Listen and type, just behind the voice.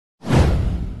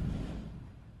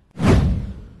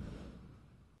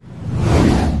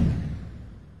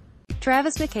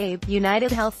Travis McCabe,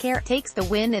 Unitedhealthcare, takes the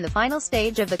win in the final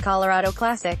stage of the Colorado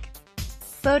Classic.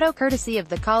 Photo courtesy of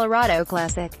the Colorado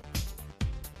Classic.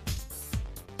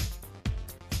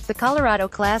 The Colorado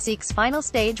Classic's final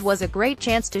stage was a great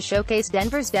chance to showcase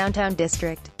Denver's downtown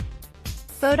district.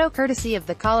 Photo courtesy of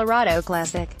the Colorado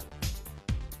Classic.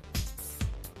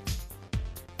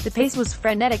 The pace was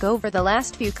frenetic over the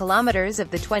last few kilometers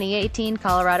of the 2018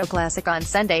 Colorado Classic on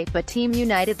Sunday, but Team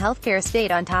Unitedhealthcare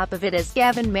stayed on top of it as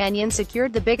Gavin Mannion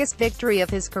secured the biggest victory of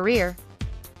his career.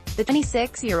 The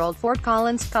 26-year-old Fort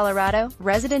Collins, Colorado,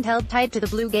 resident held tight to the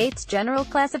Blue Gates General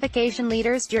Classification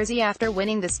leader's jersey after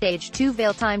winning the Stage 2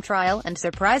 Vail Time Trial and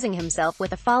surprising himself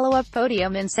with a follow-up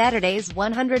podium in Saturday's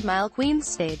 100-mile Queens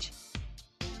stage.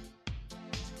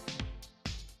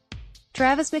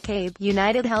 Travis McCabe,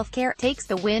 Unitedhealthcare, takes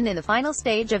the win in the final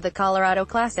stage of the Colorado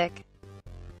Classic.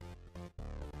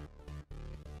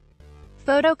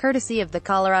 Photo courtesy of the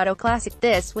Colorado Classic.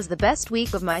 This was the best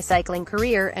week of my cycling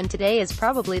career and today is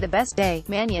probably the best day,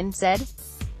 Mannion said.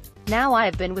 Now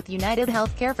I've been with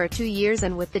Unitedhealthcare for 2 years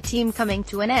and with the team coming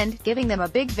to an end, giving them a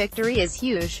big victory is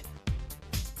huge.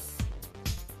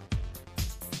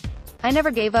 I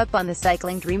never gave up on the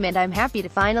cycling dream and I'm happy to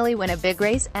finally win a big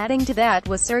race. Adding to that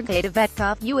was Sergei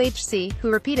Dvetkov, UHC,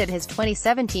 who repeated his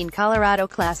 2017 Colorado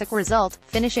Classic result,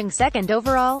 finishing second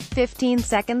overall, 15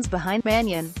 seconds behind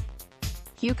Mannion.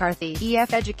 Hugh Carthy,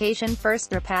 EF Education first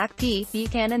Pack P.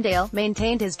 Cannondale,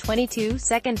 maintained his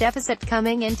 22-second deficit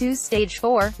coming into Stage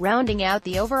 4, rounding out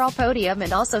the overall podium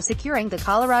and also securing the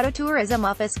Colorado Tourism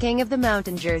Office King of the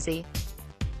Mountain jersey.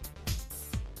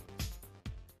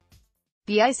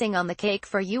 The icing on the cake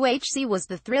for UHC was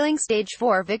the thrilling Stage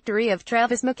 4 victory of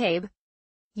Travis McCabe.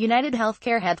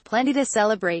 Unitedhealthcare had plenty to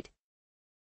celebrate.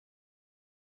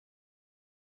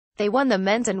 They won the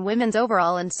men's and women's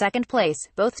overall and second place,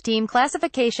 both team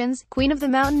classifications, Queen of the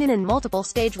Mountain and multiple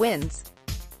stage wins.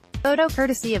 Photo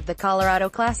courtesy of the Colorado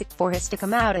Classic. For us to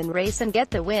come out and race and get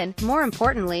the win, more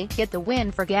importantly, get the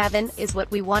win for Gavin, is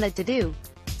what we wanted to do.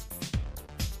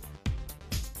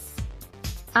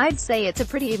 I'd say it's a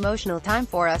pretty emotional time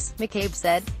for us, McCabe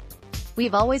said.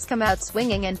 We've always come out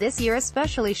swinging and this year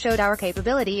especially showed our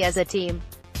capability as a team.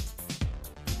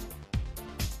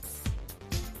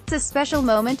 It's a special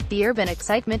moment. The urban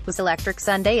excitement was electric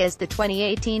Sunday as the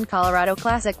 2018 Colorado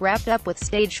Classic wrapped up with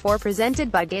Stage 4 presented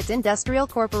by Gates Industrial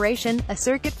Corporation, a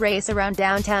circuit race around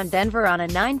downtown Denver on a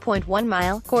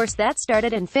 9.1-mile course that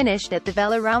started and finished at the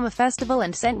Velarama Festival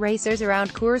and sent racers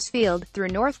around Coors Field, through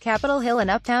North Capitol Hill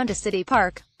and uptown to City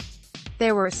Park.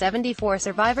 There were 74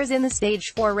 survivors in the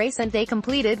Stage 4 race and they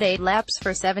completed 8 laps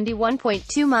for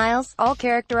 71.2 miles, all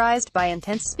characterized by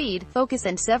intense speed, focus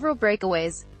and several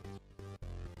breakaways.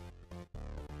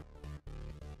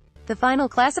 The final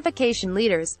classification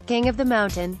leaders: King of the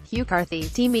Mountain, Hugh Carthy,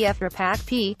 Team EF Pack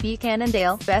P.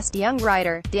 Cannondale, Best Young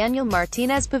Rider, Daniel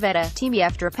Martinez Pavetta, Team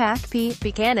EF Pack P.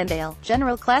 Cannondale,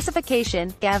 General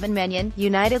Classification, Gavin Mannion,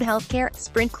 Unitedhealthcare,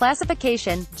 Sprint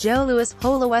Classification, Joe Lewis,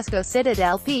 Holowesco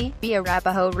Citadel P.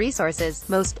 Arapahoe Resources,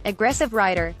 Most Aggressive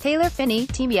Rider, Taylor Finney,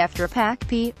 Team EF Pack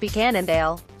P.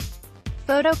 Cannondale.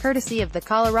 Photo courtesy of the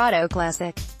Colorado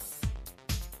Classic.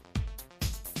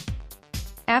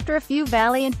 After a few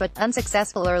valiant but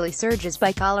unsuccessful early surges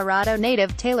by Colorado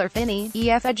native Taylor Finney,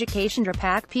 EF Education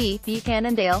Pack P.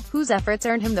 Cannondale, whose efforts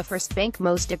earned him the first Bank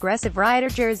Most Aggressive Rider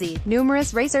jersey,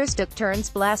 numerous racers took turns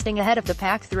blasting ahead of the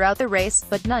pack throughout the race,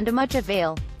 but none to much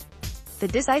avail. The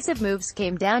decisive moves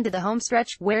came down to the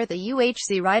homestretch, where the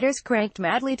UHC riders cranked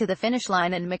madly to the finish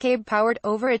line and McCabe powered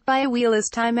over it by a wheel as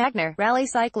Ty Magner, Rally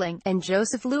Cycling, and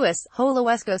Joseph Lewis,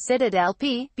 Holowesco Citadel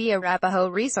P. Arapahoe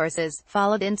Resources,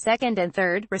 followed in second and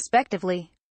third,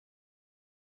 respectively.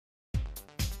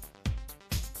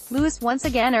 Lewis once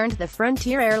again earned the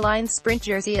Frontier Airlines Sprint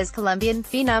jersey as Colombian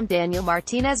phenom Daniel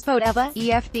Martinez Pavetta,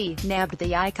 EFD, nabbed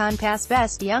the Icon Pass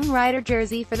Best Young Rider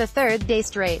jersey for the third day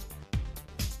straight.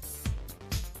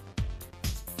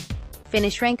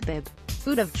 Finish rank bib.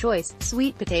 Food of choice,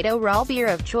 sweet potato raw beer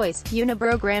of choice,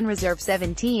 Unibroue Grand Reserve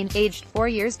 17, aged 4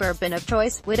 years bourbon of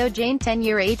choice, Widow Jane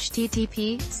 10-year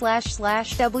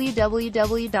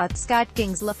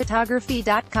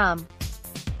http://www.scottkingslephotography.com